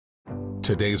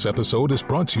Today's episode is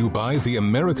brought to you by the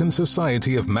American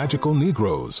Society of Magical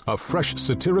Negroes, a fresh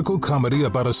satirical comedy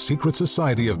about a secret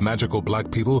society of magical black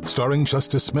people starring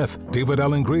Justice Smith, David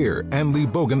Allen Greer, Ann Lee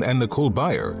Bogan, and Nicole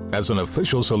Byer. As an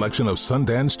official selection of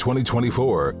Sundance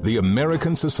 2024, the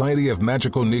American Society of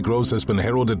Magical Negroes has been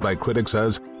heralded by critics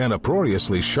as an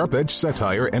uproariously sharp-edged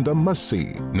satire and a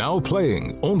must-see. Now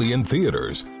playing only in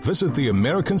theaters. Visit the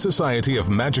American Society of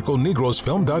Magical Negroes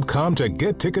Film.com to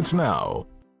get tickets now.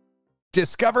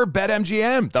 Discover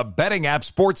BetMGM, the betting app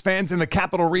sports fans in the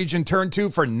capital region turn to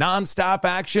for nonstop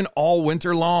action all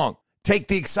winter long. Take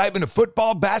the excitement of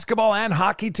football, basketball, and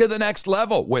hockey to the next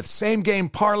level with same-game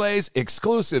parlays,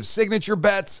 exclusive signature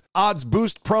bets, odds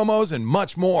boost promos, and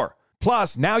much more.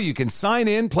 Plus, now you can sign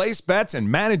in, place bets, and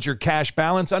manage your cash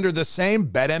balance under the same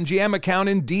BetMGM account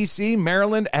in D.C.,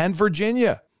 Maryland, and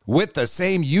Virginia. With the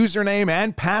same username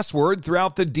and password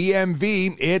throughout the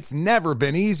DMV, it's never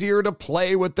been easier to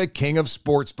play with the king of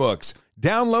sportsbooks.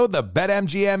 Download the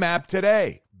BetMGM app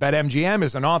today. BetMGM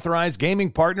is an authorized gaming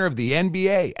partner of the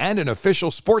NBA and an official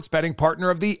sports betting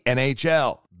partner of the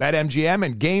NHL. BetMGM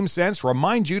and GameSense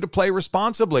remind you to play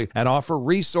responsibly and offer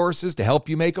resources to help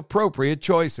you make appropriate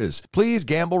choices. Please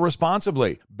gamble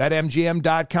responsibly.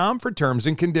 BetMGM.com for terms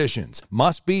and conditions.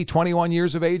 Must be 21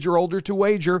 years of age or older to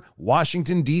wager.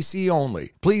 Washington, D.C.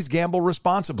 only. Please gamble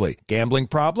responsibly. Gambling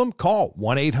problem? Call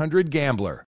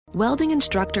 1-800-GAMBLER. Welding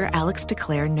instructor Alex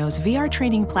DeClaire knows VR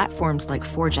training platforms like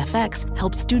ForgeFX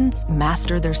help students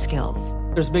master their skills.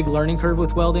 There's a big learning curve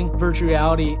with welding. Virtual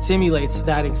reality simulates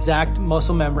that exact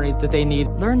muscle memory that they need.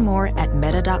 Learn more at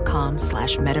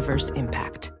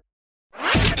meta.com/metaverseimpact.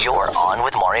 You're on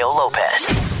with Mario Lopez.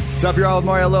 What's up, y'all? With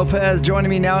Mario Lopez joining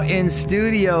me now in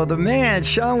studio. The man,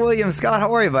 Sean Williams. Scott,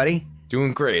 how are you, buddy?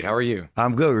 Doing great. How are you?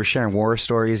 I'm good. We're sharing war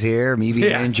stories here. Me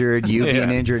being injured, you being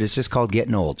injured. It's just called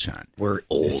getting old, Sean. We're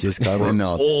old. It's just called getting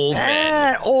old. Old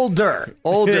men. Older.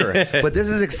 But this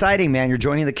is exciting, man. You're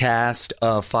joining the cast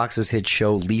of Fox's hit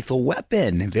show Lethal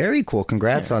Weapon. Very cool.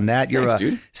 Congrats on that. You're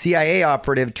a CIA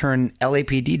operative turned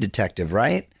LAPD detective,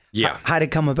 right? Yeah. How'd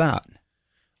it come about?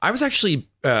 I was actually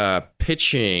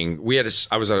pitching.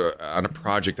 I was on a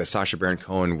project that Sacha Baron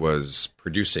Cohen was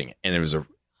producing, and it was a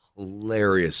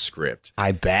hilarious script.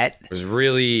 I bet. I was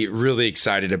really, really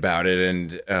excited about it,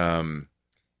 and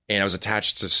I was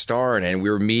attached to Star, and we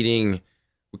were meeting.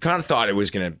 We kind of thought it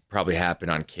was going to probably happen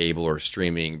on cable or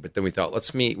streaming, but then we thought,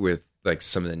 let's meet with like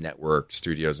some of the network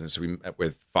studios, and so we met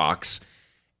with Fox,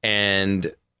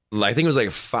 and I think it was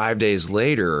like 5 days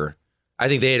later. I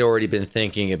think they had already been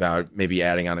thinking about maybe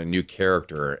adding on a new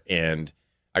character, and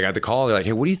I got the call. They're like,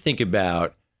 "Hey, what do you think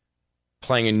about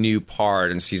playing a new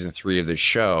part in season 3 of the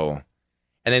show?"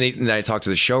 And then I talked to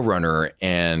the showrunner,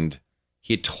 and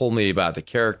he had told me about the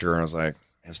character, and I was like,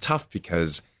 it was tough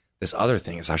because this other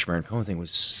thing, the Sacha Baron Cohen thing,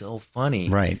 was so funny.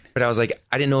 Right. But I was like,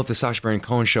 I didn't know if the Sacha Baron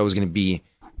Cohen show was going to be,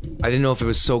 I didn't know if it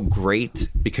was so great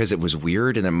because it was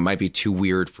weird, and it might be too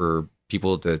weird for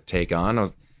people to take on.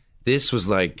 This was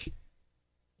like,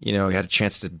 you know, I had a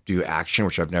chance to do action,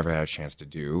 which I've never had a chance to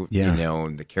do. Yeah. You know,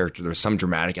 and the character, there's some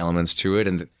dramatic elements to it,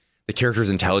 and the character is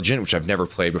intelligent, which I've never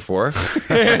played before.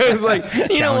 It was like,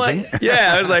 you know what?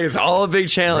 Yeah, I was like, it's all a big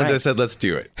challenge. Right. I said, let's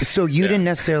do it. So you didn't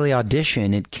necessarily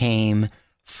audition. It came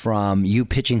from you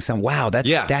pitching some, wow, that's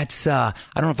I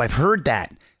don't know if I've heard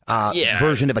that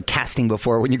version of a casting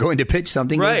before when you're going to pitch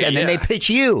something. Right, and then they pitch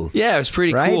you. Yeah, it was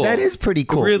pretty cool. That is pretty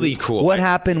cool. Really cool. What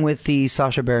happened with the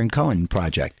Sacha Baron Cohen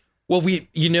project? Well,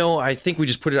 I think we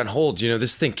just put it on hold. You know,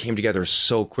 this thing came together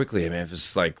so quickly. I mean, it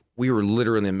was like we were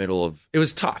literally in the middle of. It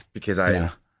was tough because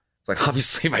it's like,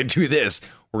 obviously, if I do this,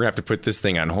 we're gonna have to put this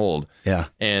thing on hold. Yeah.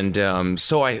 And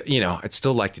so I'd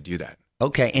still like to do that.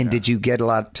 Okay. And did you get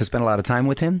to spend a lot of time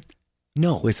with him?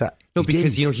 No. Was that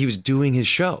because he was doing his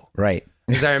show. Right.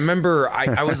 Because I remember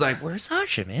I was like, where's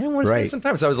Sacha, man? I want to spend some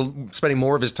time. So I was spending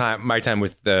more of my time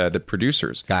with the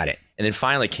producers. Got it. And then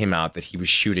finally came out that he was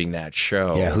shooting that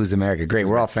show. Yeah, Who's America? Great.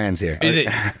 We're all fans here. Is it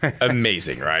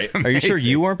amazing, right? Are you sure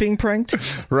you weren't being pranked?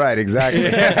 Right, exactly.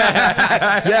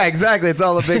 Yeah, exactly. It's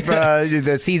all a big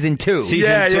the season 2.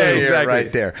 Season 2, exactly.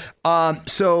 Right there.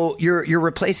 So you're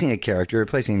replacing a character. You're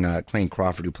replacing Clayne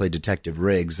Crawford, who played Detective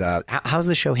Riggs. How's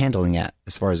the show handling that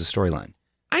as far as the storyline?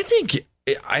 I think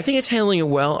it's handling it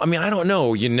well. I mean, I don't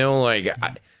know. You know, like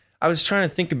I was trying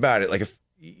to think about it. Like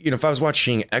if I was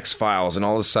watching X-Files and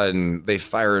all of a sudden they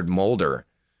fired Mulder,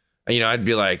 you know, I'd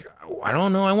be like, I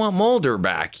don't know. I want Mulder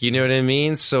back. You know what I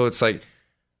mean? So it's like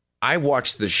I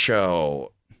watched the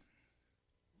show,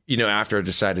 you know, after I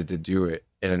decided to do it,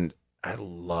 and I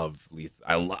love Lethal.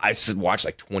 I watched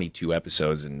like 22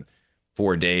 episodes in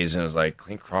 4 days, and I was like,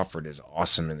 Clayne Crawford is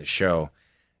awesome in the show.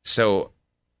 So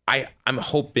I'm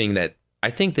hoping that I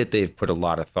think that they've put a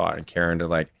lot of thought and care into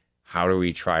like, how do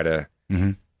we try to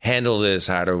handle this?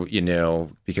 How do,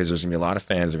 because there's going to be a lot of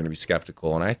fans that are going to be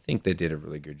skeptical. And I think they did a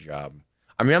really good job.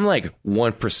 I mean, I'm like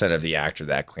 1% of the actor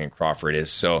that Clan Crawford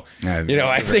is. So, I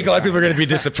think a lot of people are going to be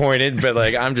disappointed, but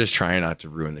like, I'm just trying not to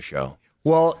ruin the show.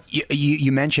 Well,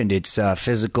 you mentioned it's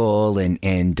physical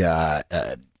and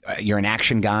you're an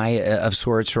action guy of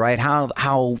sorts, right?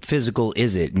 How physical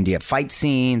is it? And do you have fight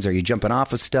scenes? Are you jumping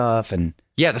off of stuff? And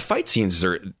yeah, the fight scenes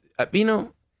are,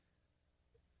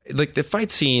 like the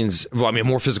fight scenes. Well, I mean,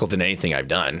 more physical than anything I've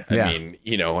done. Yeah. I mean,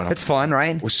 it's fun,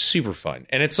 right? It was super fun,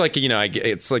 and it's like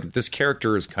it's like this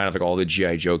character is kind of like all the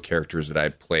G.I. Joe characters that I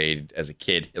played as a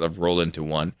kid have rolled into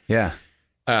one. Yeah.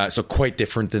 So quite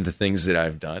different than the things that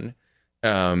I've done,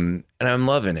 and I'm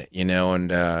loving it.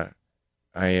 And it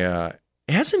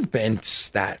hasn't been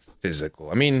that physical.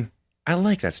 I mean, I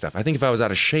like that stuff. I think if I was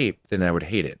out of shape, then I would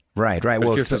hate it. Right. But if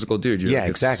you're a physical dude,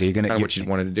 exactly. You're gonna what you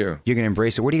wanted to do. You're gonna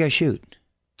embrace it. Where do you guys shoot?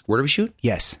 Where do we shoot?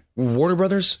 Yes. Warner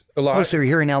Brothers a lot. Oh, so you're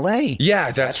here in L.A.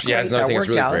 Yeah, that's great. another thing that's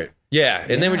really out. great. Yeah,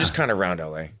 and then we just kind of around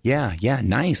L.A. Yeah,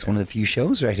 nice. One of the few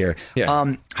shows right here.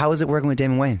 Yeah. How is it working with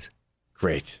Damon Wayans?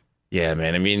 Great. Yeah,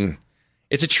 man. I mean,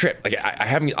 it's a trip. Like I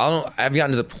haven't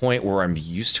gotten to the point where I'm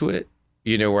used to it.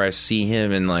 Where I see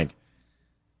him and like,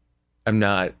 I'm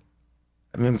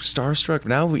starstruck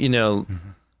now.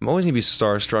 I'm always gonna be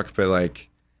starstruck, but like,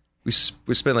 we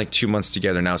spent like 2 months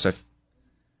together now, so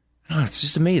it's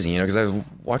just amazing, because I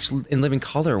watched In Living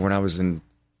Color when I was in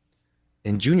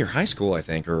junior high school, I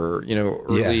think, or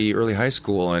early high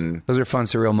school, and those are fun,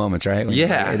 surreal moments, right?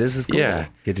 Yeah, this is cool. Yeah,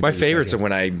 my favorites are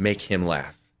when I make him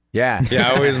laugh. Yeah,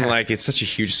 I always am like, it's such a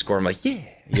huge score. I'm like,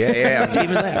 yeah.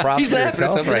 David laugh. He's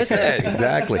laughing. Right there.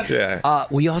 Exactly. Yeah.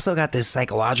 We also got this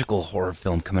psychological horror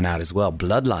film coming out as well,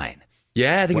 Bloodline.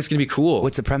 Yeah, I think it's gonna be cool.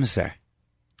 What's the premise there?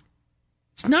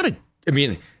 It's not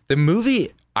the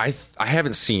movie. I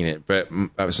haven't seen it, but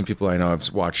some people I know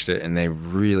have watched it and they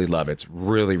really love it. It's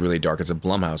really, really dark. It's a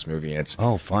Blumhouse movie, and it's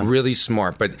fun, really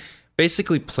smart. But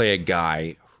basically, play a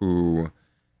guy who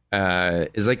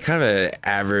is like kind of an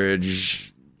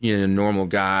average, normal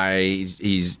guy.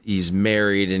 He's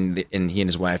married, and he and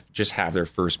his wife just have their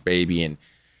first baby,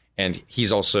 and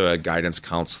he's also a guidance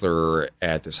counselor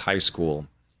at this high school.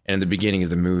 And in the beginning of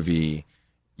the movie,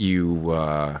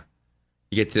 you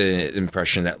get the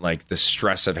impression that like the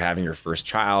stress of having your first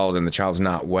child and the child's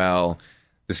not well,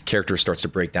 this character starts to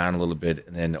break down a little bit.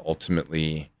 And then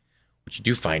ultimately what you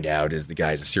do find out is the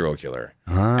guy's a serial killer.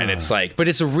 And it's like, but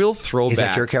it's a real throwback. Is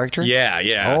that your character?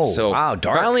 Yeah. Oh, so wow,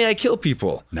 dark. Finally I kill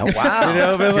people. No,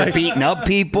 wow. But you're beating up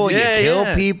people, you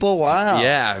kill people. Wow.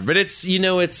 Yeah. But it's,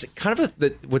 it's kind of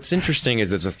what's interesting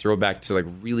is it's a throwback to like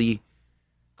really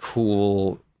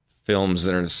cool films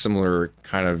that are in a similar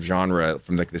kind of genre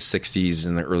from like the 60s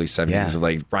and the early 70s of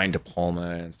like Brian De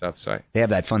Palma and stuff. So they have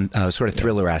that fun sort of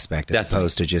thriller aspect as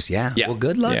opposed to just, well,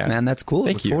 good luck, man. That's cool.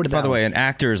 Thank you. Forward to that. By the way, an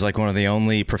actor is like one of the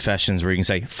only professions where you can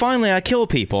say, finally, I kill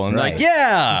people. And right. Like,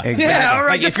 yeah. Exactly. Yeah, all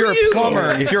right, like if you're a plumber,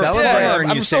 and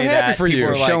you say that, for you.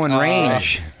 People are like, showing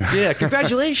range. Yeah,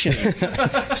 congratulations.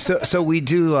 So we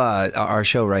do our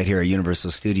show right here at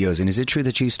Universal Studios. And is it true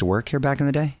that you used to work here back in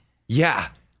the day? Yeah,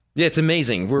 it's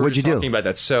amazing. What'd you do? Talking about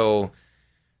that. So,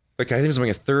 like, I think I was doing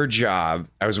a third job.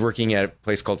 I was working at a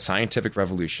place called Scientific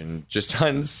Revolution, just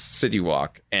on City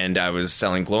Walk, and I was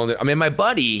selling glow. My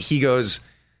buddy, he was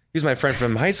my friend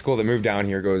from high school that moved down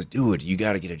here. Goes, dude, you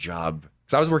got to get a job,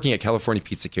 because I was working at California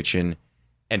Pizza Kitchen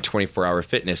and 24 Hour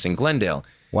Fitness in Glendale.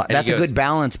 Wow, that's a good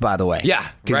balance, by the way. Yeah,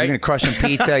 because you're going to crush some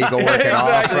pizza, you go work it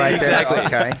off right exactly.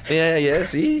 there. Okay. Yeah.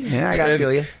 See, yeah, I gotta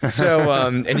feel you. So,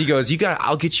 and he goes,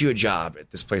 I'll get you a job at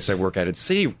this place I work at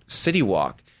City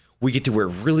Walk. We get to wear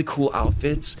really cool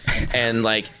outfits, and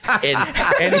like,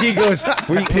 and he goes,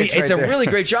 it's a really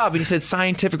great job. And he said,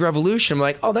 Scientific Revolution. I'm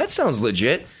like, oh, that sounds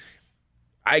legit.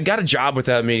 I got a job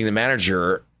without meeting the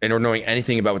manager and or knowing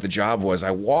anything about what the job was.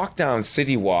 I walk down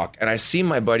City Walk and I see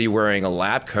my buddy wearing a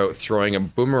lab coat, throwing a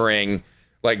boomerang,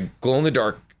 like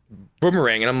glow-in-the-dark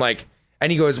boomerang. And I'm like,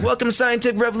 and he goes, welcome to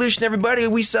Scientific Revolution, everybody.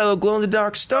 We sell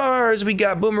glow-in-the-dark stars. We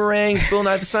got boomerangs, Bill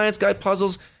Nye the Science Guy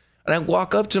puzzles. And I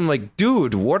walk up to him like,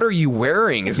 dude, what are you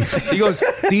wearing? He goes,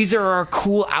 these are our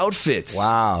cool outfits.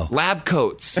 Wow. Lab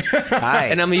coats.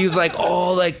 And he was like,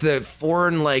 oh, like the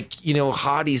foreign,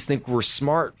 hotties think we're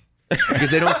smart because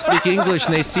they don't speak English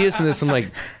and they see us in this. I'm like,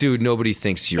 dude, nobody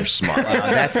thinks you're smart.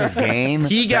 That's his game.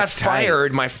 He got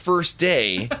fired my first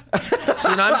day. So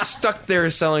then I'm stuck there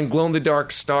selling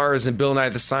glow-in-the-dark stars and Bill Nye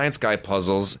the Science Guy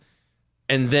puzzles.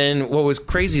 And then what was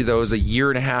crazy, though, is a year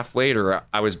and a half later,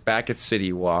 I was back at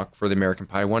City Walk for the American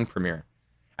Pie 1 premiere.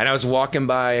 And I was walking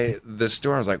by the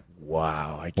store. I was like,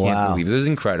 wow, I can't believe this is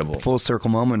incredible. Full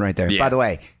circle moment right there. Yeah. By the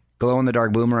way,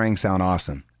 glow-in-the-dark boomerangs sound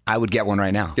awesome. I would get one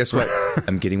right now. Guess what?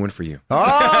 I'm getting one for you.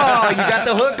 Oh, you got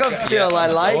the hookup still. I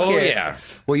like it. Yeah.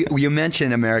 Well, you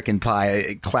mentioned American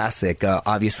Pie, classic,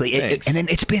 obviously. And then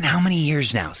it's been how many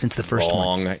years now since the first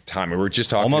one? Long time. We were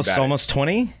just talking about almost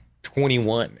 20?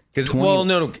 21. Because,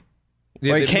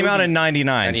 Well, it came out in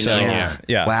 99. So, 99,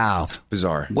 yeah. Wow. It's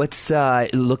bizarre. What's,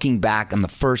 looking back on the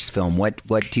first film, what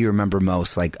do you remember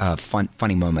most, like a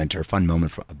funny moment or fun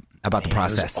moment about the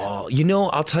process?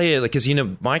 I'll tell you, because,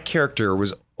 my character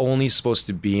was only supposed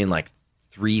to be in,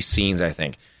 3 scenes, I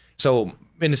think. So,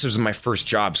 and this was my first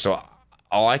job, so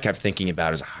all I kept thinking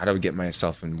about is how do I get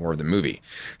myself in more of the movie?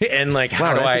 And,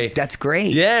 how do I... That's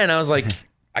great. Yeah, and I was like,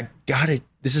 I got it.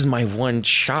 This is my one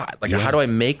shot. How do I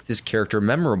make this character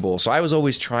memorable? So I was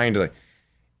always trying to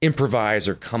improvise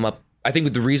or come up. I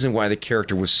think the reason why the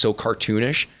character was so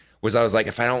cartoonish was I was like,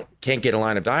 if I can't get a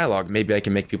line of dialogue, maybe I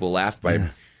can make people laugh by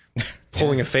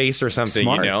pulling a face or something.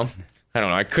 Smart. I don't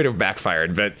know. I could have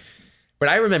backfired, but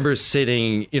I remember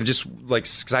sitting, just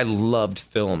because I loved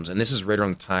films, and this is right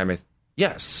around the time.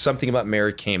 Something About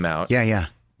Mary came out. Yeah.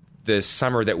 The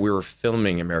summer that we were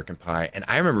filming American Pie. And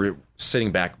I remember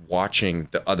sitting back watching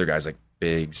the other guys like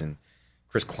Biggs and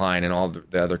Chris Klein and all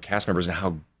the other cast members and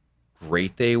how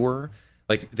great they were.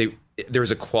 There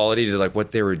was a quality to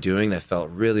what they were doing that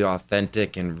felt really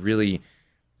authentic and really,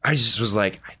 I just was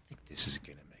like, I think this is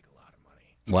going to make a lot of money.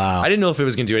 Wow. I didn't know if it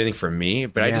was going to do anything for me,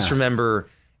 but I just remember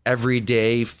every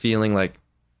day feeling like,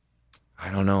 I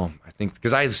don't know. I think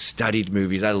because I've studied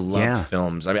movies, I loved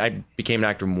films. I mean, I became an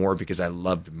actor more because I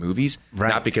loved movies,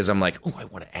 not because I'm like, oh, I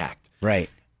want to act. Right.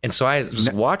 And so I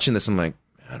was watching this. I'm like,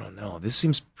 I don't know. This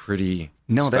seems pretty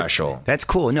special. That's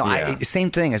cool. No, same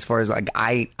thing as far as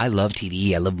I love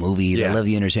TV. I love movies. I love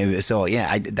the entertainment. So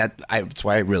that's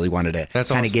why I really wanted to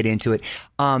kind of get into it.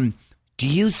 Do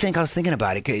you think, I was thinking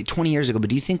about it 20 years ago, but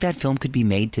do you think that film could be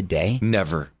made today?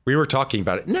 Never. We were talking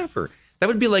about it. Never. That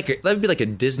would be like a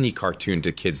Disney cartoon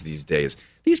to kids these days.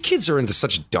 These kids are into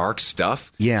such dark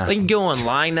stuff. Yeah. They can go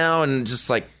online now and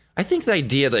just I think the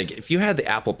idea, if you had the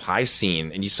apple pie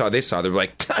scene and they were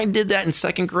like, I did that in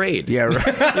 2nd grade. Yeah, right.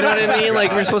 You know what I mean?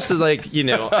 We're supposed to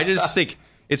I just think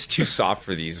it's too soft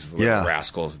for these little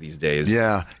rascals these days.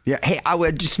 Yeah. Yeah. Hey, I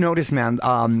would just notice, man,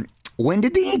 when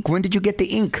did you get the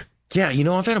ink? Yeah,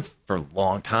 I've had them for a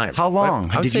long time. How long?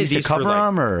 Did you used to cover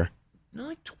them or?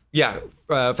 No,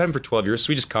 I've had them for 12 years, so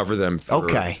we just cover them for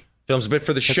films. But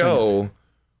for the show,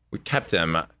 we kept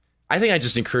them. I think I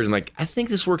just encouraged them, I think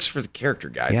this works for the character,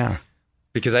 guys. Yeah.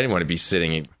 Because I didn't want to be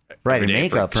sitting in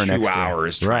makeup for 2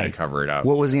 hours trying to cover it up.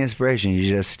 What was the inspiration? You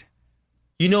just...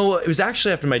 it was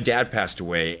actually after my dad passed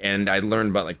away, and I learned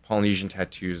about Polynesian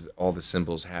tattoos, all the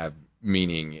symbols have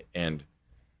meaning. And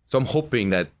so I'm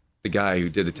hoping that the guy who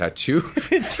did the tattoo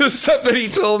to somebody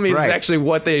told me is actually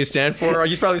what they stand for.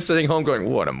 He's probably sitting home going,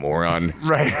 what a moron.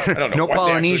 Right. I don't know. No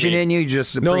Polynesian in you,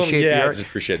 just appreciate the art. I just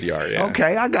appreciate the art, yeah.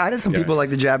 Okay, I got it. Some people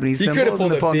like the Japanese symbols. He could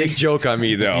have pulled a big joke on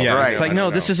me, though. Yeah, right.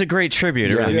 It's this is a great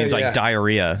tribute. It really means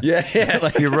diarrhea. Yeah.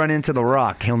 If you run into The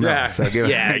Rock, he'll know. Yeah. So give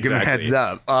him a heads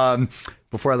up.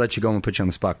 Before I let you go, I'm going to put you on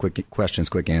the spot. Quick questions,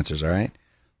 quick answers, all right?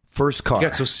 First car. You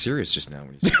got so serious just now.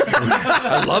 When you said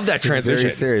I love that transition. Very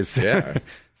serious. Yeah.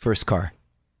 First car.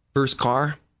 First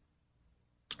car?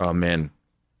 Oh, man.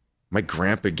 My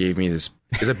grandpa gave me this.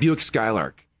 It's a Buick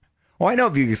Skylark. Oh, I know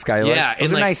Buick Skylark. Yeah.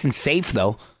 Those are nice and safe,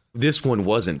 though. This one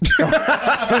wasn't.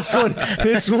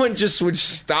 this one just would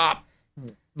stop,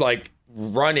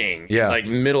 running,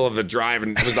 middle of the drive.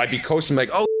 And I'd be coasting,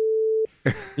 oh,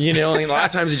 and a lot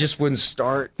of times it just wouldn't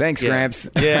start. Thanks,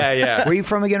 Gramps. Yeah. Where are you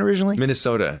from again originally?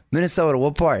 Minnesota. Minnesota.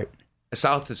 What part?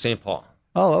 South of St. Paul.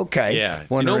 Oh, okay. Yeah.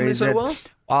 You know Minnesota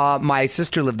well? My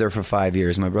sister lived there for 5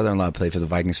 years. My brother-in-law played for the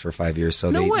Vikings for 5 years.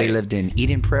 So they lived in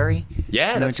Eden Prairie.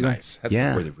 Yeah, that's nice. That's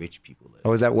where the rich people live.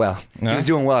 Oh, is that well? He was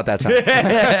doing well at that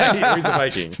time. He's a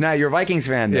Viking. So now you're a Vikings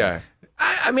fan then. Yeah.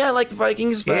 I mean, I like the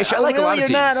Vikings, but I like a lot of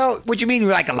teams. What you mean you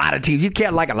like a lot of teams? You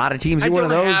can't like a lot of teams. You're one of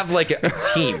those. I don't have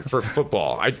a team for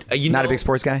football. Not a big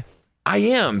sports guy? I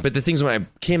am, but the things when I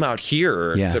came out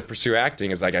here to pursue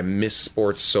acting is I miss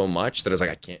sports so much that I was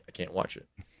I can't watch it.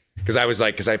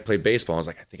 Because I played baseball, I was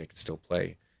I think I could still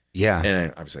play. Yeah.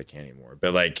 And obviously I can't anymore.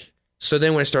 But so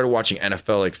then when I started watching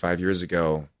NFL 5 years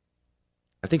ago,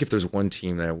 I think if there's one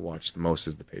team that I watch the most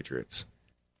is the Patriots.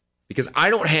 Because I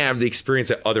don't have the experience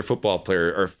that other football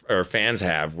players or fans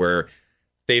have where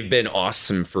they've been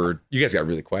awesome for, you guys got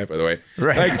really quiet, by the way.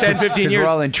 Right. 10, 15 years. We're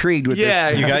all intrigued with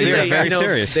this. You guys are very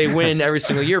serious. They win every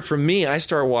single year. For me, I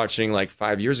started watching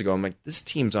 5 years ago. I'm this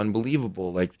team's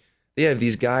unbelievable. they have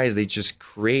these guys. They just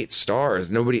create stars.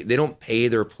 They don't pay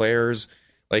their players.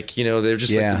 Like, they're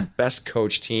just like the best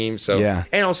coach team. So,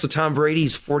 and also Tom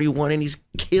Brady's 41 and he's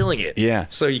killing it. Yeah.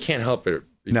 So you can't help it.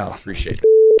 Appreciate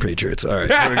that. Patriots. All right.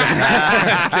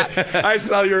 I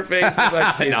saw your face.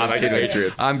 Like, no, I'm kidding.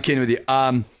 Patriots. I'm kidding with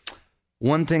you.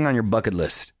 One thing on your bucket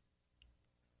list.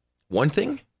 One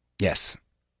thing? Yes.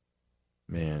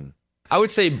 Man. I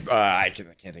would say I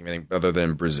can't think of anything other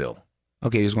than Brazil.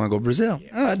 Okay, you just want to go Brazil. Yeah.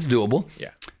 Oh, that's doable. Yeah.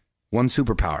 One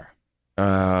superpower.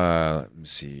 Let me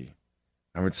see.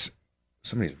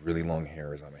 Somebody's really long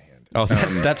hair is on my hand. Oh,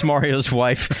 that's Mario's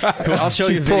wife. I'll show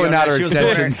you the video. Pulling out her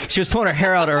extensions. She was pulling her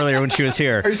hair out earlier when she was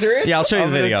here. Are you serious? Yeah, I'll show you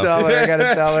the video. I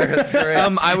gotta tell her. That's great.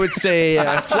 I would say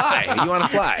fly. You want to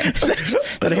fly?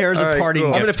 That hair is a parting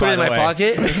gift. I'm going to put it in my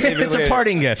pocket. It's a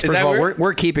parting gift. First of all,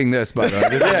 we're keeping this, by the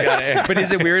way. But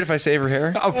is it weird if I save her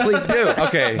hair? Oh, please do.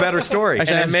 Okay. Better story. And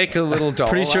I make a little doll.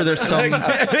 Pretty sure there's some.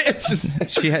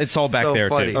 It's all back there,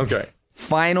 funny. too. Okay.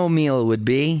 Final meal would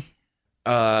be?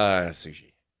 Sushi.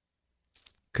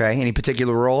 Okay. Any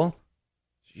particular role?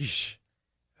 Sheesh.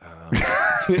 I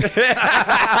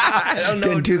don't know.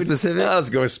 Getting too specific? Let's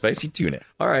go with spicy tuna.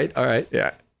 All right. Yeah.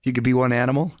 If you could be one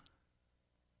animal?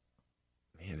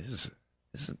 Man, this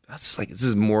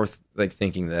is more like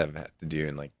thinking that I've had to do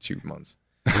in like 2 months.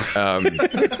 I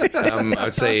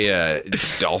would say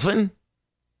dolphin.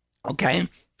 Okay.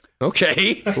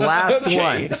 Okay. Last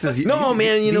one. This is no,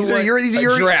 man. You know what? These are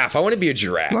your giraffe. I want to be a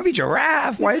giraffe. You want to be a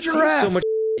giraffe? Why a giraffe? So much.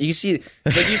 You see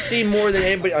more than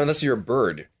anybody, unless you're a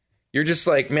bird. You're just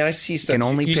like, man, I see stuff. Can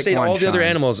only you pick say one, all the other Sean.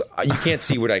 animals, you can't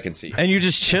see what I can see. And you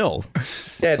just chill.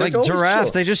 Yeah, like always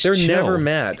giraffes, chill. they're chill. never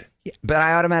mad. Yeah, but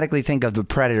I automatically think of the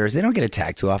predators. They don't get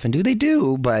attacked too often, do they?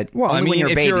 Do, but Well, only I mean, when you're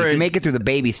a if baby. you're If you a- make it through the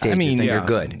baby stages, then you're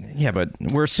good. Yeah, but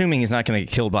we're assuming he's not going to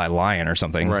get killed by a lion or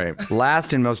something. Right.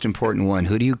 Last and most important one,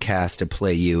 who do you cast to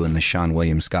play you in the Sean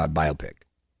William Scott biopic?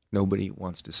 Nobody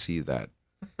wants to see that.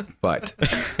 But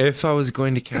if I was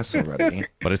going to cast somebody,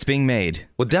 But it's being made.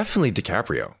 well, definitely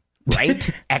DiCaprio. Right?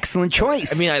 Excellent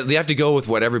choice. I mean, they have to go with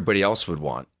what everybody else would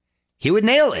want. he would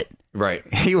nail it. Right.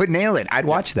 He would nail it. I'd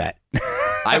watch that.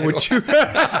 I would too.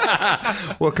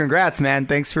 Well, congrats, man.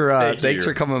 Thanks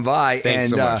for coming by. Thanks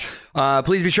so much.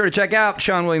 Please be sure to check out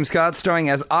Sean William Scott starring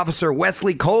as Officer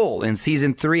Wesley Cole in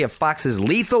season 3 of Fox's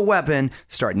Lethal Weapon.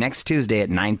 Start next Tuesday at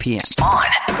 9 p.m. On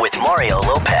with Mario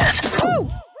Lopez.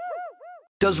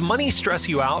 Does money stress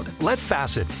you out? Let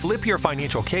Facet flip your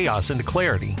financial chaos into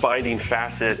clarity. Finding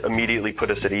Facet immediately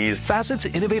put us at ease. Facet's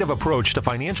innovative approach to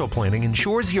financial planning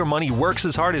ensures your money works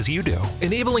as hard as you do,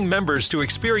 enabling members to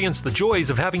experience the joys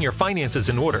of having your finances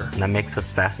in order. And that makes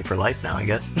us Facet for life now, I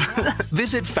guess.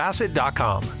 Visit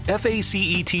Facet.com,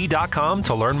 FACET.com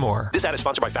to learn more. This ad is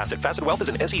sponsored by Facet. Facet Wealth is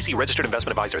an SEC registered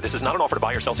investment advisor. This is not an offer to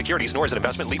buy or sell securities, nor is it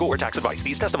investment, legal, or tax advice.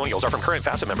 These testimonials are from current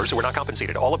Facet members who are not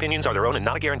compensated. All opinions are their own and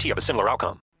not a guarantee of a similar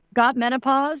outcome. Got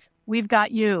menopause? We've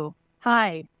got you.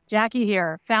 Hi, Jackie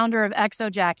here, founder of Exo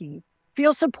Jackie.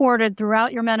 Feel supported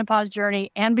throughout your menopause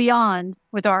journey and beyond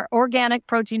with our organic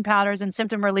protein powders and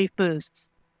symptom relief boosts.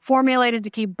 Formulated to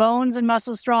keep bones and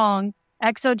muscles strong,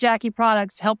 Exo Jackie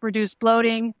products help reduce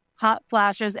bloating, hot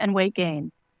flashes, and weight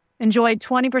gain. Enjoy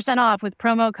 20% off with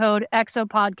promo code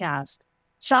EXOPODCAST.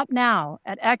 Shop now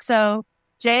at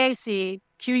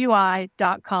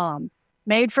exojacqui.com.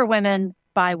 Made for women,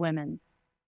 by women.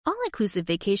 All-inclusive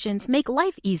vacations make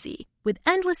life easy with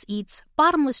endless eats,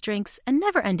 bottomless drinks, and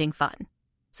never-ending fun.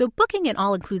 So booking an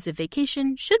all-inclusive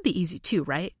vacation should be easy too,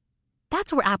 right?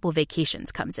 That's where Apple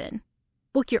Vacations comes in.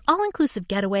 Book your all-inclusive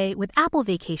getaway with Apple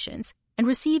Vacations and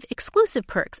receive exclusive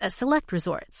perks at select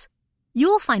resorts.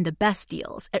 You'll find the best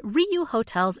deals at Riu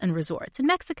Hotels and Resorts in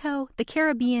Mexico, the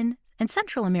Caribbean, and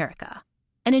Central America.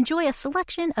 And enjoy a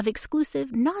selection of exclusive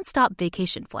nonstop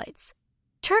vacation flights.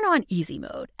 Turn on easy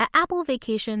mode at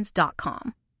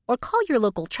applevacations.com or call your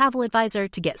local travel advisor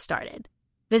to get started.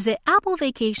 Visit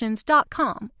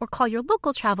applevacations.com or call your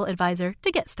local travel advisor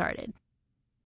to get started.